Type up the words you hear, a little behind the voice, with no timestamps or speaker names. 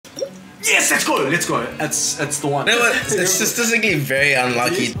Yes, let's go, let's go. That's the one. No, it's statistically very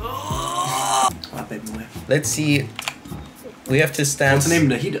unlucky. Alright, baby boy. Let's see. We have to stand. What's the name?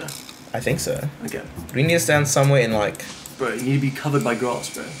 NAHIDA? I think so. Okay. We need to stand somewhere in like. Bro, you need to be covered by grass,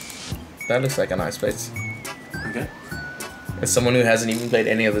 bro. That looks like a nice place. Okay. As someone who hasn't even played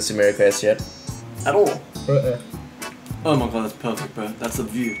any of the Sumeria quests yet. At all? Oh my god, that's perfect, bro. That's the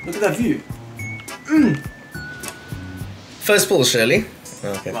view. Look at that view. First pull, Shirley.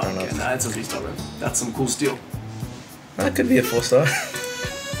 Okay, Wow, fair okay, enough. nah, it's a 3-star, bro. That's some cool steel. That could be a 4-star.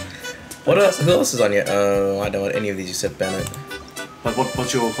 What else? Who else is on here? I don't want any of these except Bennett. But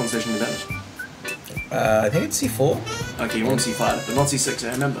what's your constellation advantage? I think it's C4. Okay, you want C5, but not C6,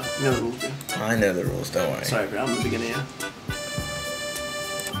 I remember. You know the rules, dude. I know the rules, don't worry. Sorry, bro, I'm the beginner here.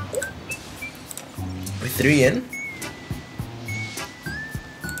 We're 3 in.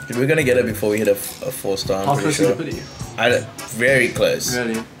 We're gonna get it before we hit a 4-star. How close to the pity? Very close.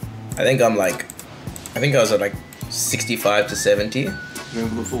 Really? I think I'm like, I think I was at like 65 to 70. Going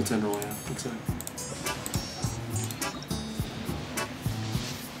for the full 10 roll, yeah. I think so.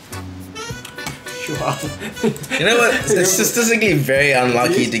 Wow. You know what? It's statistically very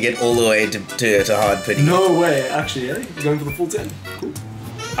unlucky to get all the way to hard pity. No way, actually, eh? You're going for the full 10. Cool.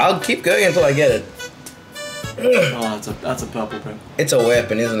 I'll keep going until I get it. Oh, that's a purple, bro. It's a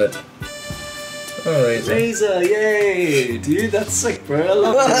weapon, isn't it? Oh, razor. Razor, yay! Dude, that's sick, bro. I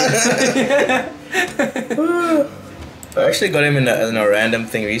love it. I actually got him in a random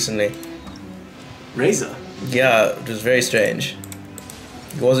thing recently. Razor? Yeah, it was very strange.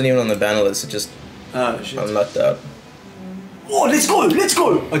 It wasn't even on the banner list, it just unlocked out. Oh, let's go, let's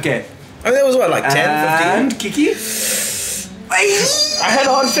go! Okay. I mean, that was what, like 10, 15? And Kiki? I had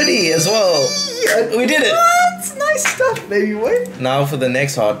hard pity as well. Yeah, we did it. What? Nice stuff, baby boy. Now for the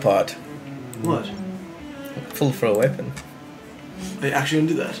next hard part. What? Pull for a weapon. Are you actually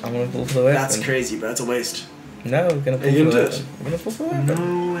gonna do that? I'm gonna pull for the weapon. That's crazy, bro. That's a waste. No, we're gonna pull Are you for gonna the do weapon. it? We're gonna pull for the weapon.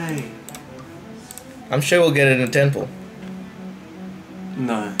 No way. I'm sure we'll get it in a temple.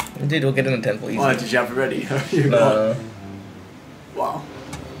 No. Indeed, we'll get it in a temple easily. Oh, did you have it ready? You No. Wow.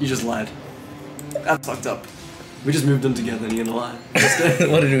 You just lied. That's fucked up. We just moved in together and you're gonna lie.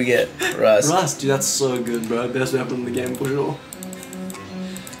 What did we get? Rust. Rust, dude, that's so good, bro. Best weapon in the game for sure.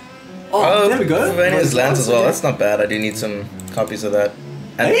 Oh, there we go. Sylvania's Lance as well. That's not bad. I do need some copies of that.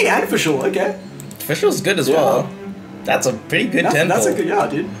 And hey, and official, okay. Official's good as well. That's a pretty good temple. That's a good, yeah,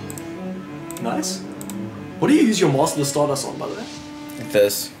 dude. Nice. What do you use your Master Stardust on, by the way?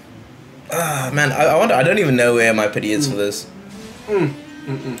 This. Ah, man, I wonder. I don't even know where my pity is for this.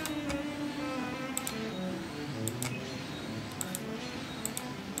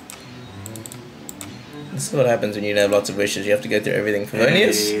 This is what happens when you have lots of wishes. You have to go through everything.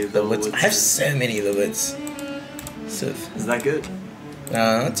 Favonius, the wits. I have so many of the wits. Sif. Is that good?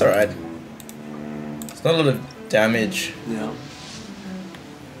 Nah, that's alright. It's not a lot of damage. Yeah.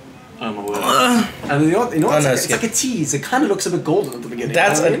 Oh my word. And you know what? It's like a tease. It kind of looks a bit golden at the beginning.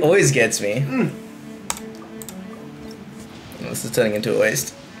 That's it always gets me. This is turning into a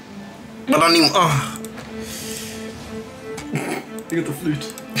waste. But I don't even. Oh. Look at the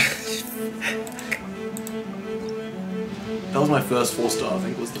flute. That was my first 4-star, I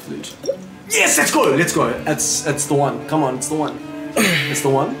think, was the flute. Yes, let's go, let's go. That's the one. Come on, it's the one. It's the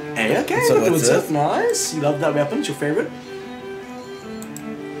one. Hey, okay. So what's it? Nice. You love that weapon. It's your favorite.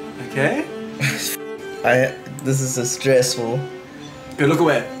 Okay. This is so stressful. Okay, look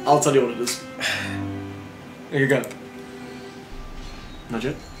away. I'll tell you what it is. There you go. Not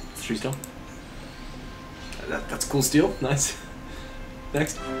yet. It's 3-star. That's cool steel. Nice.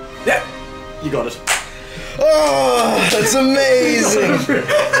 Next. Yeah. You got it. Oh, that's amazing!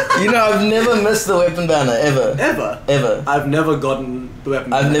 You know, I've never missed the weapon banner, ever. Ever? Ever. I've never gotten the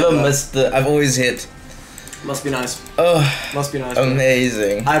weapon banner. I've never missed I've always hit. Must be nice. Oh, must be nice.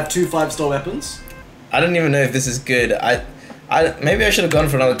 Amazing. I have 2 5-star weapons. I don't even know if this is good. Maybe I should have gone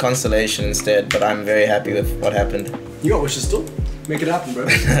for another constellation instead, but I'm very happy with what happened. You got wishes still? Make it happen, bro.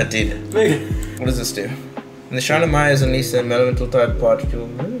 I did. Make it. What does this do? In the Shrine of Maya is unleashed an elemental type particle.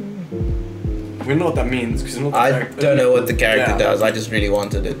 We know what that means, because I don't know what the character does, I just really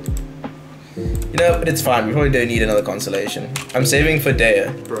wanted it. You know, but it's fine, we probably don't need another constellation. I'm saving for Dea.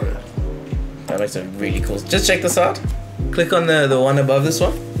 Bro. That makes it really cool. Just check this out. Click on the one above this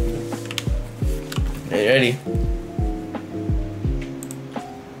one. Are you ready?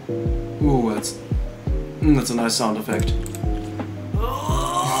 Ooh, that's a nice sound effect.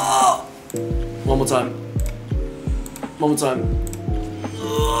 One more time. One more time.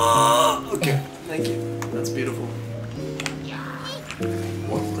 Okay, thank you. That's beautiful.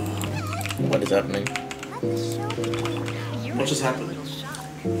 What the? What is happening? What just happened?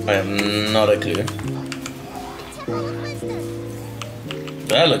 I have not a clue.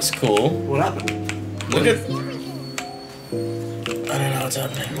 That looks cool. What happened? Look at... I don't know what's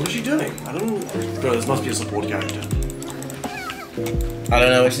happening. What is she doing? I don't know. Bro, this must be a support character. I don't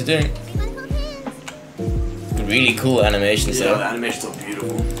know what she's doing. Really cool animations Yeah, the though. animations are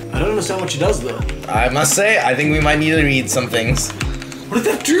beautiful. I don't understand what she does though. I must say, I think we might need to read some things. What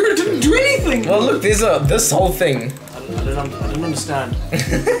did that do? It didn't do anything! Well look, there's this whole thing. I don't understand.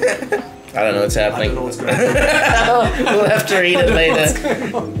 I don't know what's I happening. don't know what's going on. We'll have to read it later.